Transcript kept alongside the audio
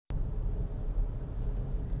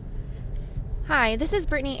Hi, this is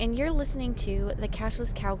Brittany, and you're listening to the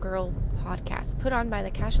Cashless Cowgirl podcast, put on by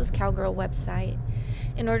the Cashless Cowgirl website.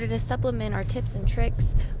 In order to supplement our tips and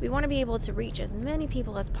tricks, we want to be able to reach as many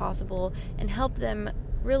people as possible and help them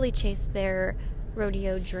really chase their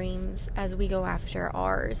rodeo dreams as we go after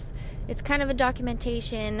ours. It's kind of a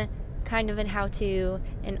documentation, kind of a how-to,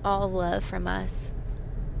 and all love from us.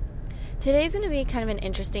 Today's going to be kind of an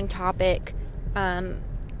interesting topic.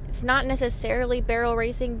 It's not necessarily barrel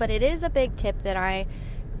racing, but it is a big tip that I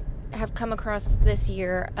have come across this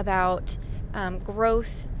year about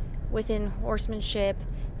growth within horsemanship,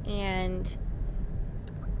 and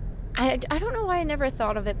I don't know why I never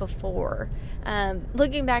thought of it before.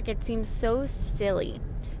 Looking back, it seems so silly,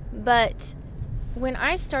 but when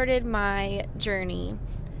I started my journey,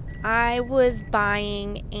 I was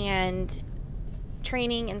buying and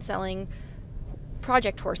training and selling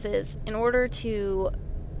project horses in order to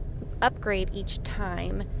upgrade each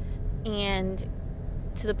time and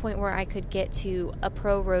to the point where I could get to a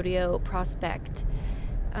pro rodeo prospect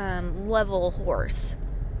level horse.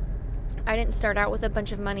 I didn't start out with a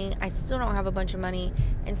bunch of money. I still don't have a bunch of money,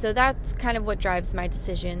 and so that's kind of what drives my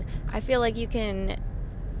decision. I feel like you can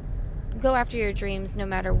go after your dreams no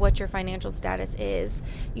matter what your financial status is.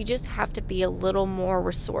 You just have to be a little more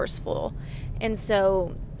resourceful. And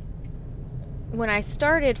so when I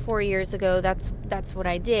started 4 years ago, that's what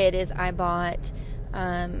I did, is I bought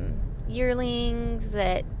yearlings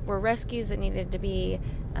that were rescues that needed to be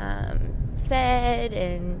fed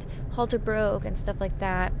and halter broke and stuff like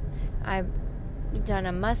that. I've done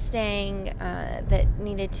a Mustang that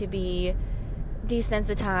needed to be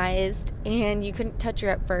desensitized, and you couldn't touch her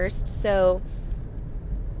at first, so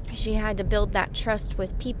she had to build that trust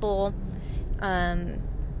with people.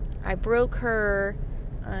 I broke her.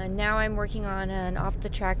 Now I'm working on an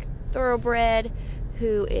off-the-track thoroughbred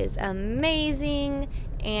who is amazing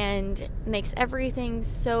and makes everything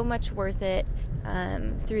so much worth it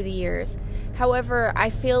through the years. However, I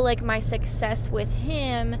feel like my success with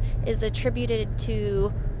him is attributed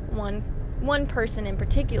to one person in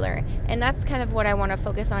particular, and that's kind of what I want to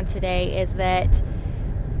focus on today, is that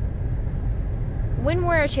when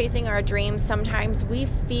we're chasing our dreams, sometimes we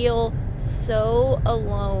feel so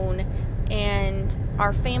alone, and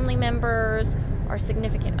our family members, our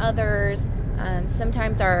significant others,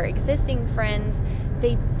 sometimes our existing friends,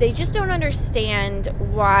 they just don't understand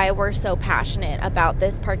why we're so passionate about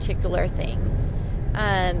this particular thing.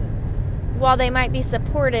 While they might be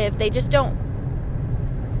supportive, they just don't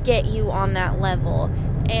get you on that level.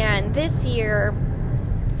 And this year,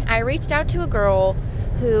 I reached out to a girl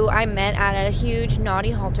who I met at a huge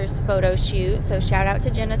Naughty Halters photo shoot. So shout out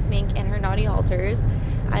to Jenna Smink and her Naughty Halters.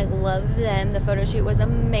 I love them. The photo shoot was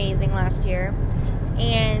amazing last year.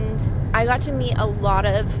 And I got to meet a lot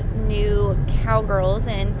of new cowgirls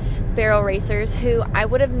and barrel racers who I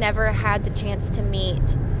would have never had the chance to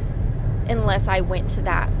meet unless I went to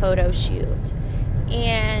that photo shoot.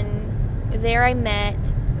 And there I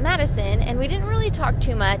met Madison, and we didn't really talk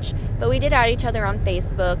too much, but we did add each other on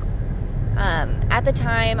Facebook. At the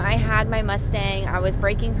time, I had my Mustang. I was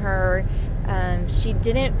breaking her. She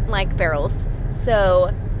didn't like barrels,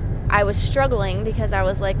 so I was struggling because I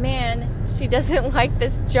was like, man, she doesn't like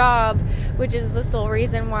this job, which is the sole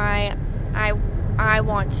reason why I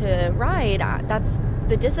want to ride. That's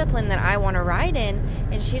the discipline that I want to ride in,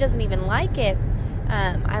 and she doesn't even like it.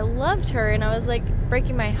 I loved her, and I was like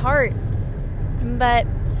breaking my heart. But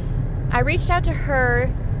I reached out to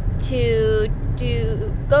her to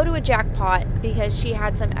go to a jackpot because she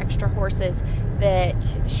had some extra horses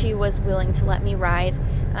that she was willing to let me ride.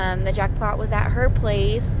 The jackpot was at her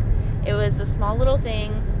place. It was a small little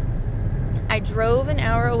thing. I drove an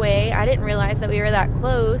hour away. I didn't realize that we were that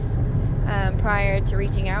close prior to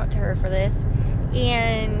reaching out to her for this.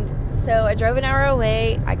 And so I drove an hour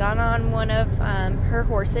away. I got on one of her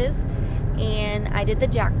horses, and I did the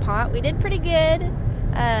jackpot. We did pretty good.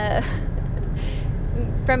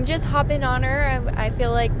 From just hopping on her, I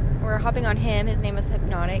feel like we're hopping on him. His name was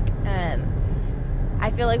Hypnotic. I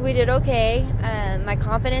feel like we did okay. My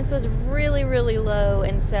confidence was really, really low,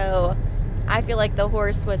 and so I feel like the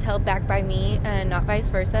horse was held back by me and not vice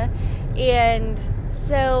versa. And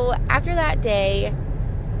so after that day,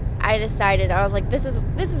 I decided, I was like, this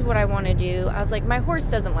is what I want to do. I was like, my horse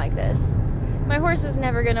doesn't like this. My horse is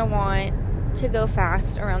never going to want to go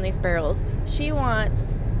fast around these barrels. She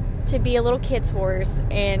wants to be a little kid's horse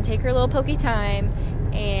and take her little pokey time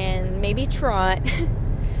and maybe trot,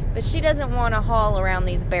 but she doesn't want to haul around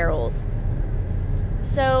these barrels.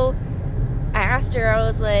 So I asked her, I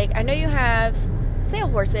was like, I know you have sale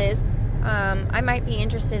horses. I might be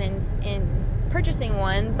interested in purchasing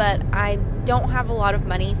one, but I don't have a lot of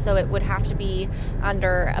money, so it would have to be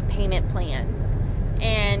under a payment plan.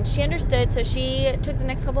 And she understood, so she took the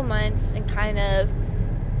next couple months and kind of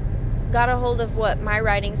got a hold of what my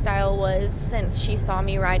riding style was, since she saw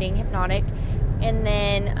me riding Hypnotic. And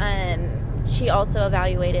then she also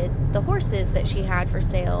evaluated the horses that she had for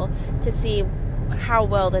sale to see how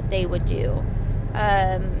well that they would do.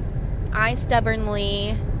 I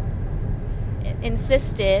stubbornly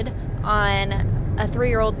insisted on a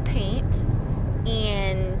 3-year-old paint,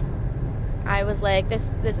 and I was like,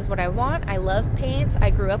 this is what I want. I love paints. I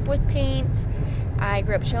grew up with paints. I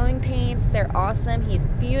grew up showing paints. They're awesome. He's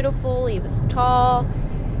beautiful. He was tall.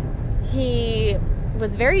 He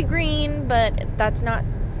was very green, but that's not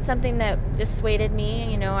something that dissuaded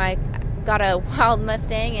me. You know, I got a wild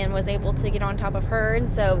Mustang and was able to get on top of her,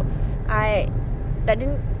 and so that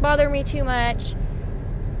didn't bother me too much.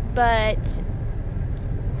 But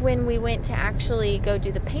when we went to actually go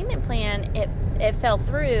do the payment plan, it fell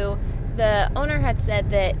through. The owner had said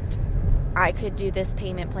that I could do this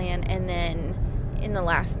payment plan, and then in the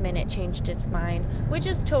last minute changed his mind, which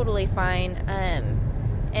is totally fine.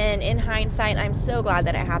 And in hindsight, I'm so glad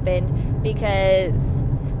that it happened, because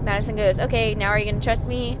Madison goes, okay, now are you going to trust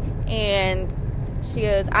me? And she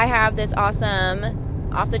goes, I have this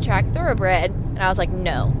awesome off-the-track thoroughbred. And I was like,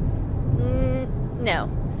 no,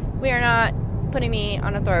 we are not putting me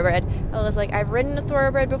on a thoroughbred. I was like, I've ridden a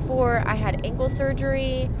thoroughbred before. I had ankle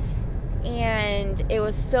surgery, and it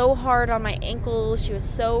was so hard on my ankles. She was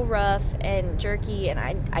so rough and jerky, and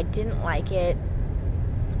I didn't like it.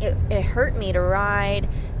 It hurt me to ride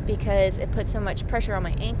because it put so much pressure on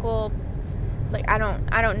my ankle. It's like, I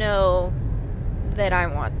don't know that I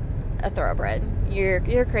want a thoroughbred.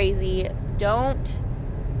 You're crazy. Don't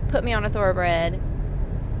put me on a thoroughbred.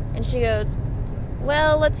 And she goes,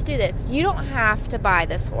 well, let's do this. You don't have to buy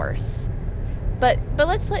this horse, but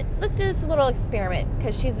let's do this little experiment,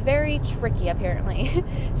 because she's very tricky apparently.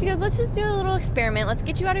 She goes, let's just do a little experiment. Let's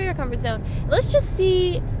get you out of your comfort zone. Let's just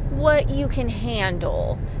see what you can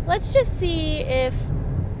handle. Let's just see if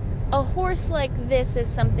a horse like this is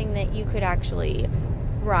something that you could actually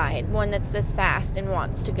ride, one that's this fast and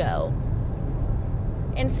wants to go.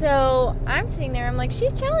 And so I'm sitting there, I'm like,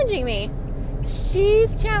 she's challenging me. She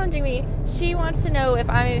wants to know if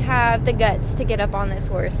I have the guts to get up on this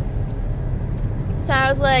horse. So I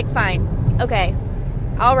was like, fine, okay,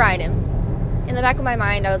 I'll ride him. In the back of my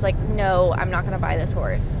mind, I was like, no, I'm not going to buy this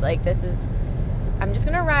horse. Like, I'm just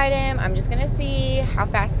going to ride him. I'm just going to see how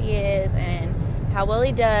fast he is and how well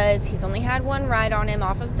he does. He's only had one ride on him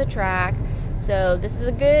off of the track. So this is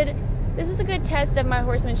a good test of my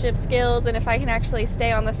horsemanship skills and if I can actually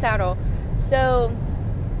stay on the saddle. So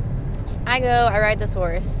I ride this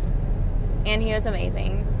horse, and he was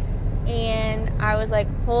amazing. And I was like,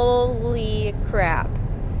 holy crap.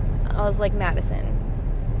 I was like, Madison,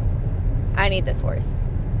 I need this horse.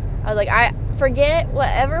 I was like, I forget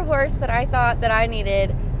whatever horse that I thought that I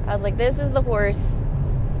needed. I was like, this is the horse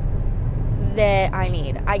that I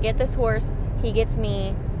need. I get this horse. He gets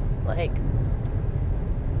me. Like,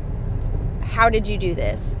 how did you do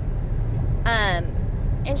this?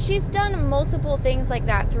 And she's done multiple things like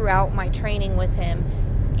that throughout my training with him.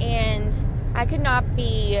 And I could not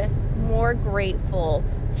be more grateful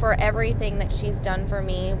for everything that she's done for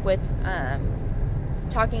me with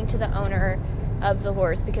talking to the owner of the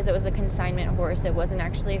horse, because it was a consignment horse. It wasn't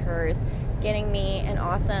actually hers. Getting me an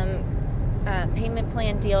awesome payment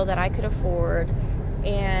plan deal that I could afford,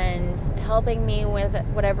 and helping me with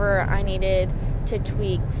whatever I needed to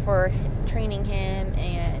tweak for training him,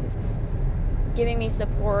 and giving me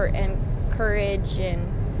support and courage and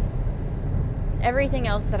everything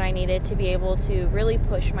else that I needed to be able to really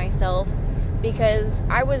push myself, because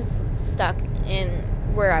I was stuck in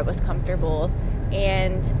where I was comfortable,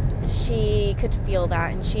 and she could feel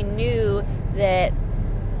that, and she knew that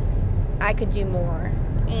I could do more.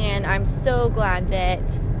 And I'm so glad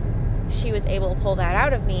that she was able to pull that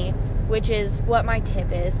out of me, which is what my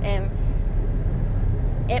tip is. And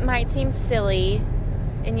it might seem silly,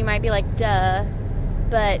 and you might be like, duh,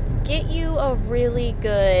 but get you a really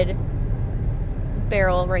good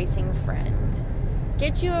barrel racing friend.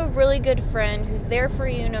 Get you a really good friend who's there for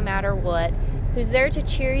you no matter what, who's there to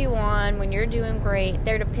cheer you on when you're doing great,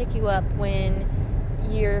 there to pick you up when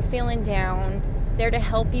you're feeling down, there to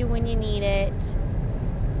help you when you need it.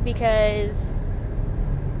 Because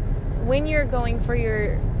when you're going for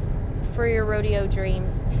your rodeo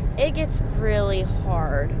dreams, it gets really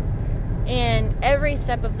hard. And every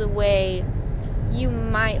step of the way, you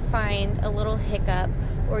might find a little hiccup,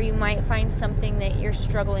 or you might find something that you're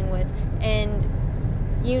struggling with, and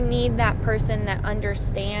you need that person that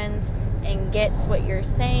understands and gets what you're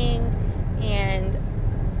saying and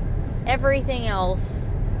everything else,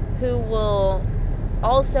 who will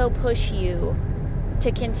also push you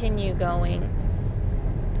to continue going.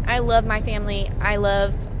 I love my family. I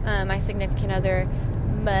love my significant other,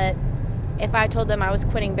 but if I told them I was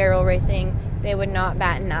quitting barrel racing, they would not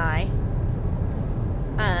bat an eye.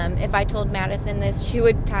 If I told Madison this, she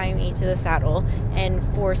would tie me to the saddle and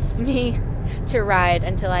force me to ride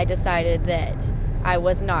until I decided that I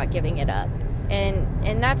was not giving it up.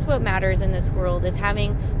 And that's what matters in this world, is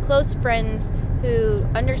having close friends who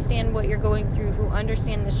understand what you're going through, who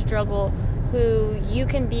understand the struggle, who you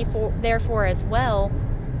can be there for as well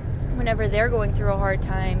whenever they're going through a hard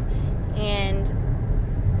time. And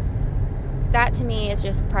that to me is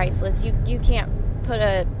just priceless. You can't put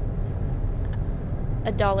a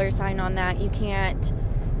dollar sign on that. You can't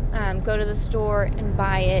go to the store and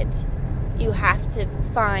buy it. You have to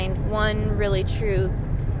find one really true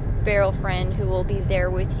barrel friend who will be there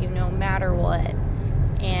with you no matter what.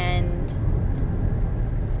 And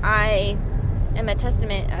I am a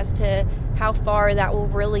testament as to how far that will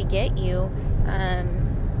really get you,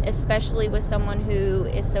 especially with someone who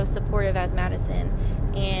is so supportive as Madison.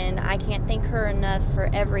 And I can't thank her enough for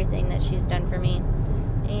everything that she's done for me.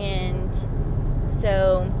 And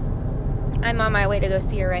so I'm on my way to go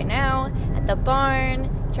see her right now at the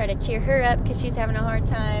barn, try to cheer her up because she's having a hard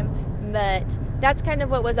time. But that's kind of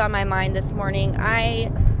what was on my mind this morning.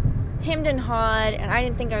 I hemmed and hawed, and I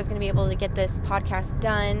didn't think I was going to be able to get this podcast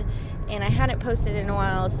done, and I hadn't posted in a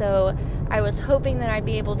while, so I was hoping that I'd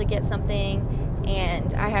be able to get something,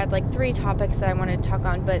 and I had like 3 topics that I wanted to talk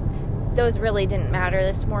on, but those really didn't matter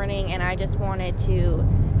this morning, and I just wanted to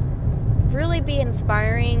really be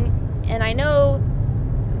inspiring. And I know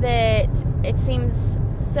that it seems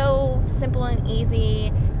so simple and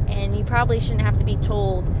easy, and you probably shouldn't have to be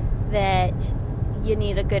told that you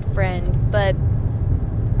need a good friend, but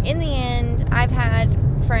in the end, I've had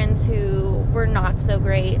friends who were not so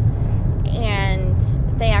great, and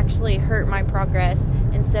they actually hurt my progress.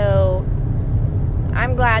 And so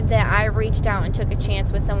I'm glad that I reached out and took a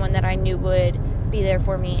chance with someone that I knew would be there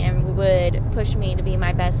for me and would push me to be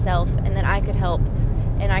my best self, and that I could help,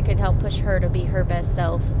 and I could help push her to be her best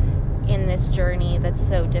self in this journey that's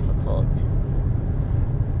so difficult.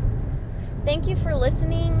 Thank you for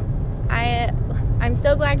listening. I'm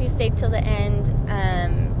so glad you stayed till the end.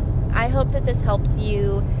 I hope that this helps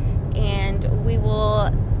you, and we will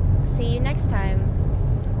see you next time.